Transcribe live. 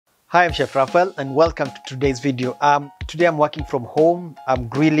Hi, I'm Chef Raphael and welcome to today's video. Today I'm working from home. I'm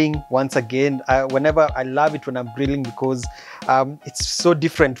grilling once again. Whenever I love it when I'm grilling because it's so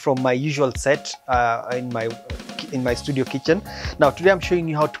different from my usual set in my studio kitchen. Now today I'm showing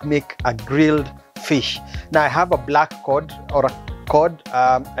you how to make a grilled fish. Now I have a black cod or a cod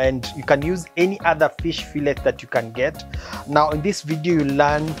and you can use any other fish fillet that you can get. Now in this video you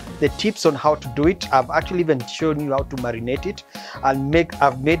learn the tips on how to do it. I've actually even shown you how to marinate it. I've made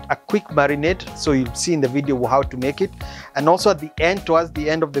a quick marinade, so you'll see in the video how to make it. And also at the end, towards the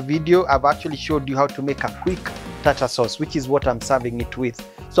end of the video, I've actually showed you how to make a quick tartare sauce, which is what I'm serving it with.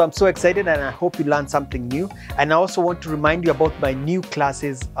 So I'm so excited and I hope you learned something new. And I also want to remind you about my new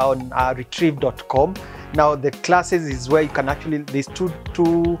classes on retrieve.com. Now the classes is where you can actually, there's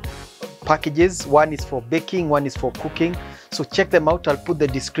two packages. One is for baking, one is for cooking. So check them out. I'll put the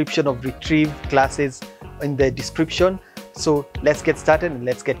description of Retrieve classes in the description. So let's get started and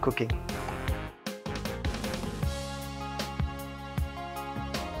let's get cooking.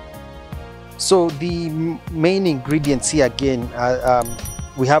 So the main ingredients here again,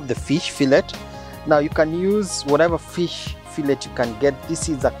 we have the fish fillet. Now you can use whatever fish fillet you can get. This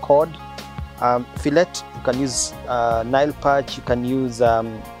is a cod fillet. You can use Nile perch, you can use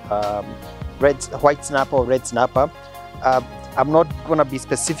white snapper or red snapper. I'm not going to be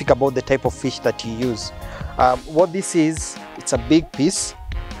specific about the type of fish that you use. What this is, it's a big piece.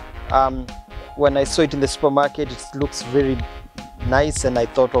 When I saw it in the supermarket, it looks very nice and I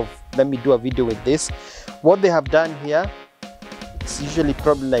thought of, let me do a video with this. What they have done here, it's usually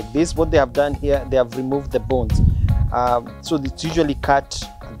probably like this. What they have done here, they have removed the bones. So it's usually cut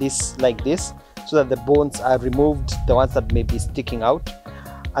this like this so that the bones are removed, the ones that may be sticking out.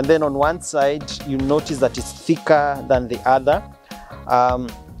 And then on one side, you notice that it's thicker than the other.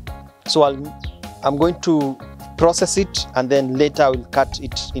 So I'm going to process it and then later I will cut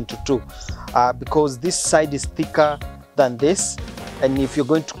it into two because this side is thicker than this, and if you're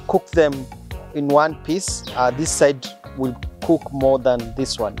going to cook them in one piece, this side will cook more than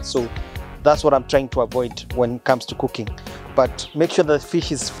this one. So that's what I'm trying to avoid when it comes to cooking. But make sure the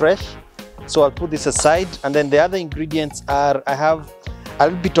fish is fresh. So I'll put this aside, and then the other ingredients are, I have a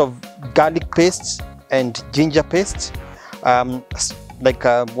little bit of garlic paste and ginger paste, like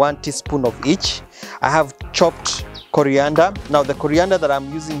 1 teaspoon of each. I have chopped coriander. Now the coriander that I'm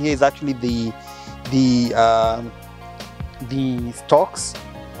using here is actually the stalks,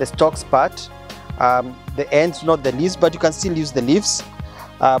 part, the ends, not the leaves, but you can still use the leaves.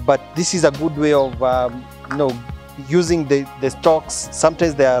 But this is a good way of using the stalks.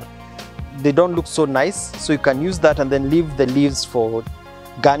 Sometimes they don't look so nice, so you can use that and then leave the leaves for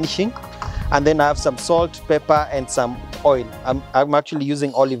garnishing. And then I have some salt, pepper, and some oil. I'm actually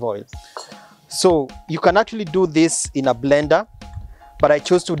using olive oil. So you can actually do this in a blender, but I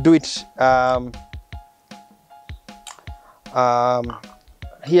chose to do it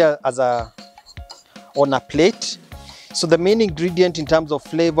here on a plate. So the main ingredient in terms of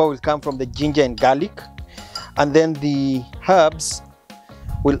flavor will come from the ginger and garlic, and then the herbs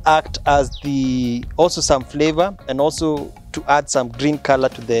will act as also some flavor and also to add some green color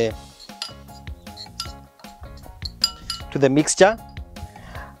to the mixture.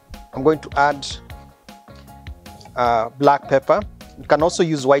 I'm going to add black pepper. You can also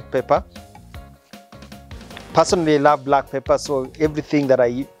use white pepper. Personally, I love black pepper, so everything that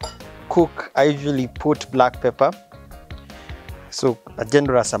I cook, I usually put black pepper. So a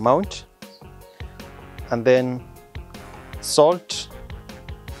generous amount. And then salt,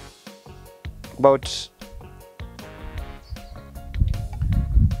 about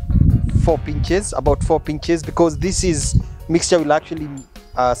 4 pinches, because this is mixture will actually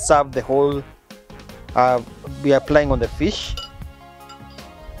serve the whole we are applying on the fish.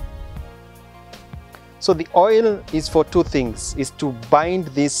 So the oil is for two things, is to bind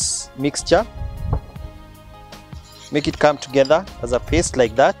this mixture, make it come together as a paste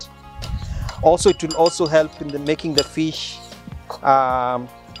like that. Also it will also help in making the fish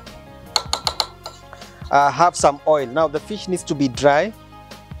have some oil. Now the fish needs to be dry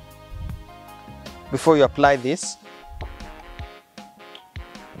before you apply this.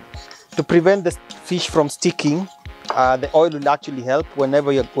 To prevent the fish from sticking, the oil will actually help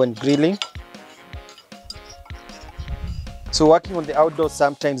when grilling. So working on the outdoors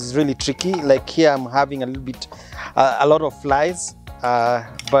sometimes is really tricky. Like here I'm having a lot of flies,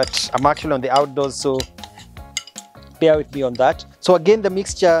 but I'm actually on the outdoors, so bear with me on that. So again, the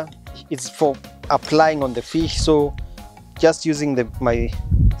mixture is for applying on the fish, so just using my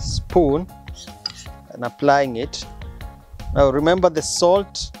spoon and applying it. Now remember the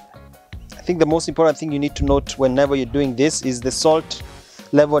salt. I think the most important thing you need to note whenever you're doing this is the salt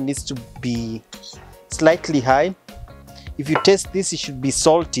level needs to be slightly high. If you taste this, it should be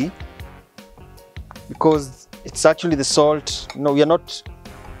salty because it's actually the salt. No, we are not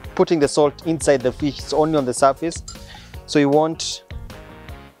putting the salt inside the fish, it's only on the surface. So you want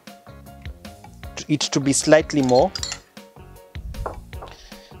it to be slightly more.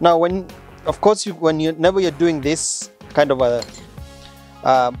 Now, whenever you're doing this kind of a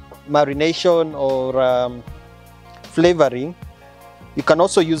marination or flavoring, you can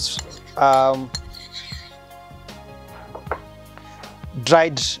also use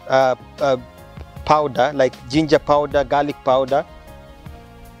dried powder like ginger powder, garlic powder.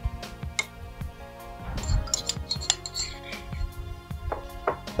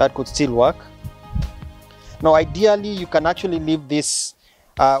 That could still work. Now, ideally, you can actually leave this.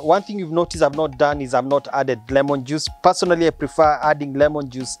 One thing you've noticed I've not done is I've not added lemon juice. Personally, I prefer adding lemon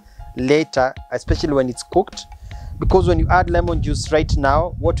juice later, especially when it's cooked, because when you add lemon juice right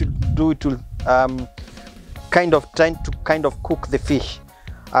now, what it will do, it will kind of tend to cook the fish,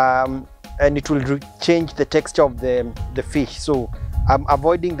 and it will change the texture of the fish. So I'm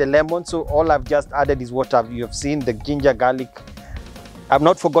avoiding the lemon. So all I've just added is what you have seen, the ginger, garlic. I've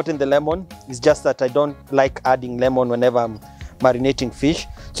not forgotten the lemon. It's just that I don't like adding lemon whenever I'm marinating fish.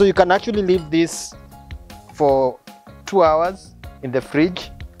 So you can actually leave this for 2 hours in the fridge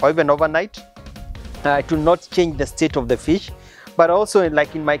or even overnight. It will not change the state of the fish. But also,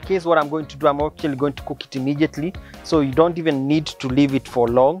 like in my case, what I'm going to do, I'm actually going to cook it immediately. So you don't even need to leave it for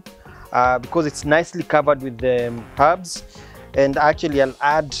long because it's nicely covered with the herbs. And actually, I'll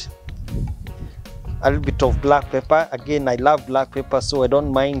add a little bit of black pepper. Again, I love black pepper, so I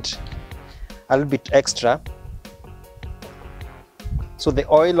don't mind a little bit extra. So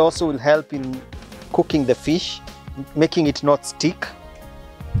the oil also will help in cooking the fish, making it not stick.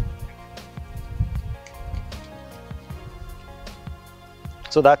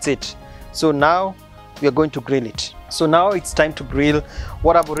 So that's it. So now we are going to grill it. So now it's time to grill.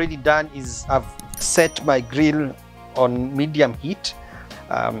 What I've already done is I've set my grill on medium heat.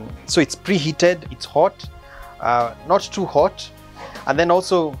 So it's preheated, it's hot, not too hot. And then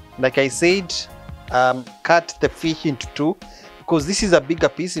also, like I said, cut the fish into two because this is a bigger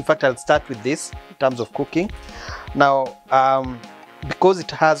piece. In fact, I'll start with this in terms of cooking. Now, because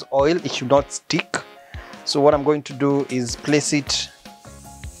it has oil, it should not stick. So what I'm going to do is place it,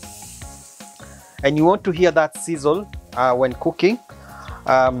 and you want to hear that sizzle when cooking.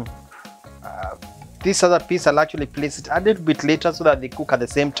 This other piece, I'll actually place it a little bit later so that they cook at the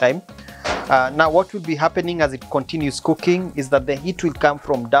same time. Now, what will be happening as it continues cooking is that the heat will come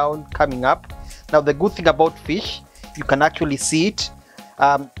from down, coming up. Now, the good thing about fish, you can actually see it.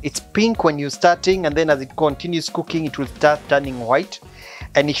 It's pink when you're starting, and then as it continues cooking, it will start turning white,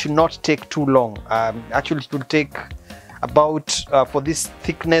 and it should not take too long. Actually, it will take about, for this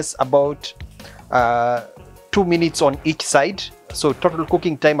thickness, about 2 minutes on each side. So total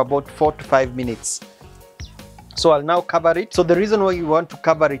cooking time about 4 to 5 minutes. So I'll now cover it. So the reason why you want to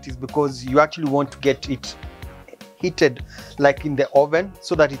cover it is because you actually want to get it heated like in the oven,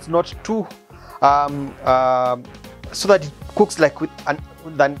 so that it's not too so that it cooks like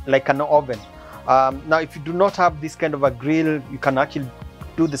an oven. Now, if you do not have this kind of a grill, you can actually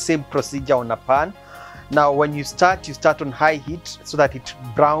do the same procedure on a pan. Now, when you start on high heat so that it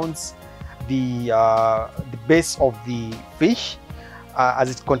browns the base of the fish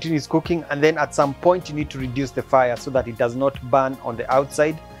as it continues cooking, and then at some point you need to reduce the fire so that it does not burn on the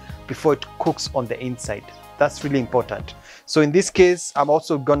outside before it cooks on the inside. That's really important. So in this case, I'm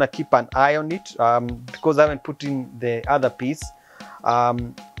also gonna keep an eye on it because I haven't put in the other piece.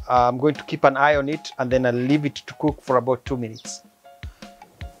 I'm going to keep an eye on it, and then I'll leave it to cook for about 2 minutes.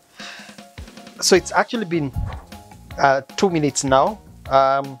 So it's actually been 2 minutes now.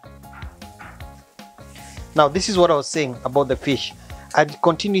 Now, this is what I was saying about the fish. As it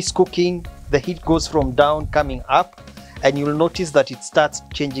continues cooking, the heat goes from down coming up, and you'll notice that it starts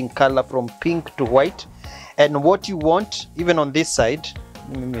changing color from pink to white. And what you want, even on this side,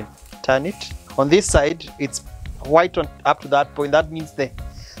 let me turn it. On this side, it's white up to that point. That means the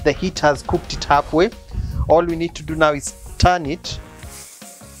heat has cooked it halfway. All we need to do now is turn it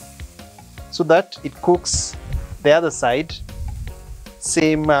so that it cooks the other side.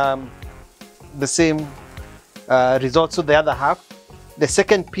 The same result, so the other half. The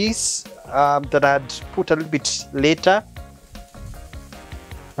second piece that I had put a little bit later,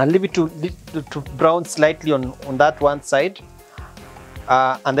 I'll leave it to brown slightly on that one side,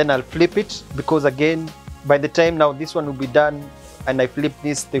 and then I'll flip it, because again, by the time now this one will be done and I flip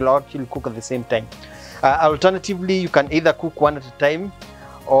this, they'll actually cook at the same time. Alternatively, you can either cook one at a time,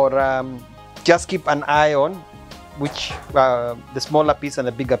 or just keep an eye on which the smaller piece and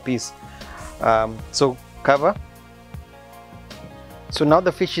the bigger piece. So cover. So now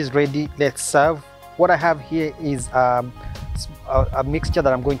the fish is ready. Let's serve. What I have here is a mixture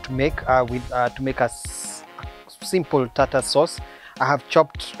that I'm going to make to make a simple tartar sauce. I have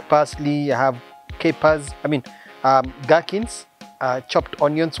chopped parsley, I have capers, gherkins, chopped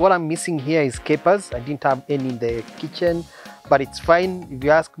onions. What I'm missing here is capers. I didn't have any in the kitchen, but it's fine. If you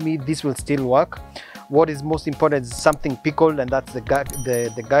ask me, this will still work. What is most important is something pickled, and that's the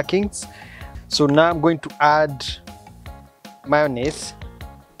gherkins. So now I'm going to add mayonnaise.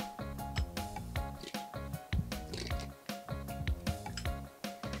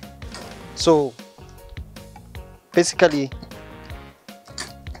 So basically,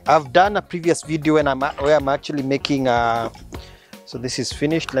 I've done a previous video where I'm actually making so this is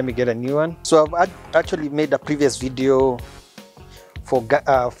finished. Let me get a new one. So I've actually made a previous video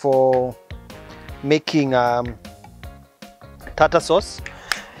for making tartar sauce.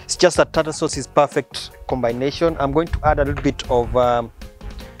 It's just that tartar sauce is perfect combination. I'm going to add a little bit of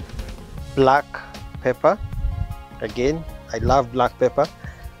black pepper. Again, I love black pepper.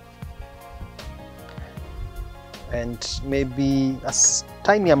 And maybe a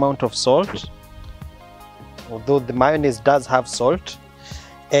tiny amount of salt, although the mayonnaise does have salt,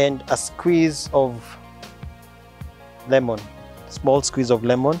 and a squeeze of lemon, small squeeze of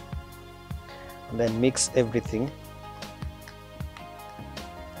lemon, and then mix everything.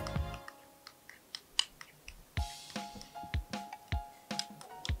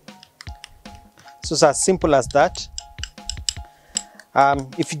 So it's as simple as that.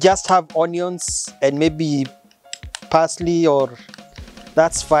 If you just have onions and maybe parsley, or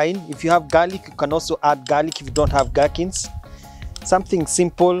that's fine. If you have garlic, you can also add garlic if you don't have gherkins. Something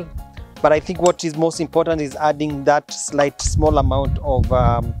simple, but I think what is most important is adding that slight small amount of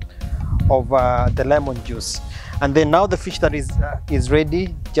the lemon juice. And then now the fish that is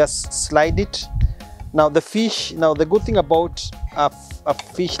ready, just slide it. Now the fish, the good thing about a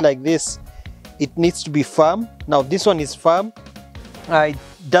fish like this, it needs to be firm. Now this one is firm. It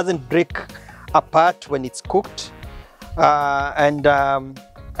doesn't break apart when it's cooked. Again,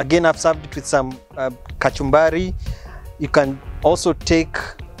 I've served it with some kachumbari. You can also take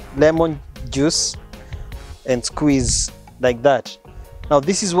lemon juice and squeeze like that. Now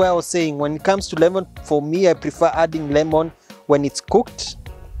this is where I was saying, when it comes to lemon, for me, I prefer adding lemon when it's cooked.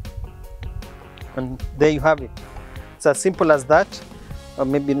 And there you have it. It's as simple as that. Or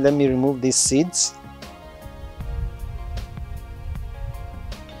maybe let me remove these seeds.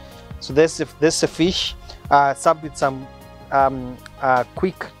 So there's a fish served with some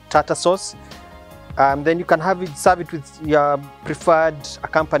quick tartar sauce. Then you can serve it with your preferred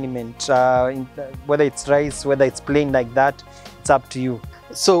accompaniment, whether it's rice, whether it's plain like that. It's up to you.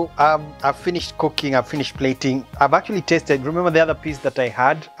 So I've finished cooking, I've finished plating. I've actually tasted, remember the other piece that I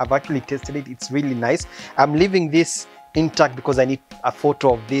had? I've actually tasted it. It's really nice. I'm leaving this intact because I need a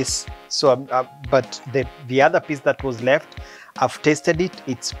photo of this. So but the other piece that was left, I've tasted it.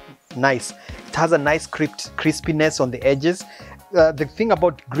 It's nice. It has a nice crispiness on the edges. The thing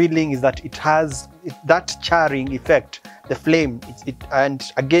about grilling is that it has that charring effect, the flame, and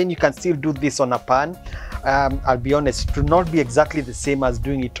again, you can still do this on a pan. I'll be honest, it will not be exactly the same as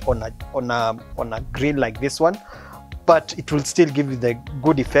doing it on a grill like this one, but it will still give you the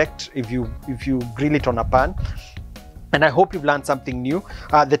good effect if you grill it on a pan. And I hope you've learned something new.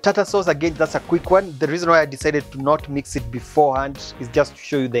 The tartar sauce, again, that's a quick one. The reason why I decided to not mix it beforehand is just to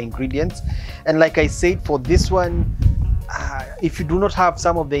show you the ingredients. And like I said, for this one, if you do not have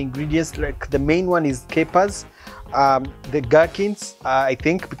some of the ingredients, like the main one is capers, the gherkins, I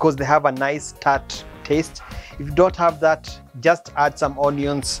think, because they have a nice tart taste. If you don't have that, just add some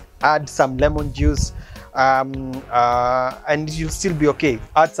onions, add some lemon juice, and you'll still be okay.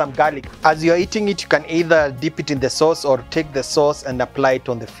 Add some garlic. As you're eating it, you can either dip it in the sauce or take the sauce and apply it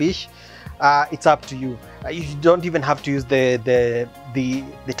on the fish. It's up to you. You don't even have to use the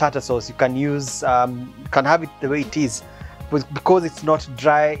tartar sauce. You can use you can have it the way it is, because it's not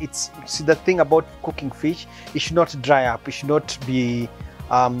dry. See, the thing about cooking fish, it should not dry up. It should not be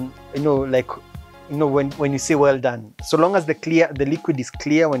when you say well done. So long as the liquid is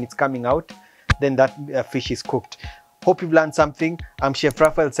clear when it's coming out, then that fish is cooked. Hope you've learned something. I'm Chef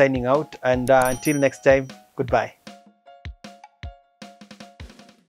Raphael signing out, and until next time, goodbye.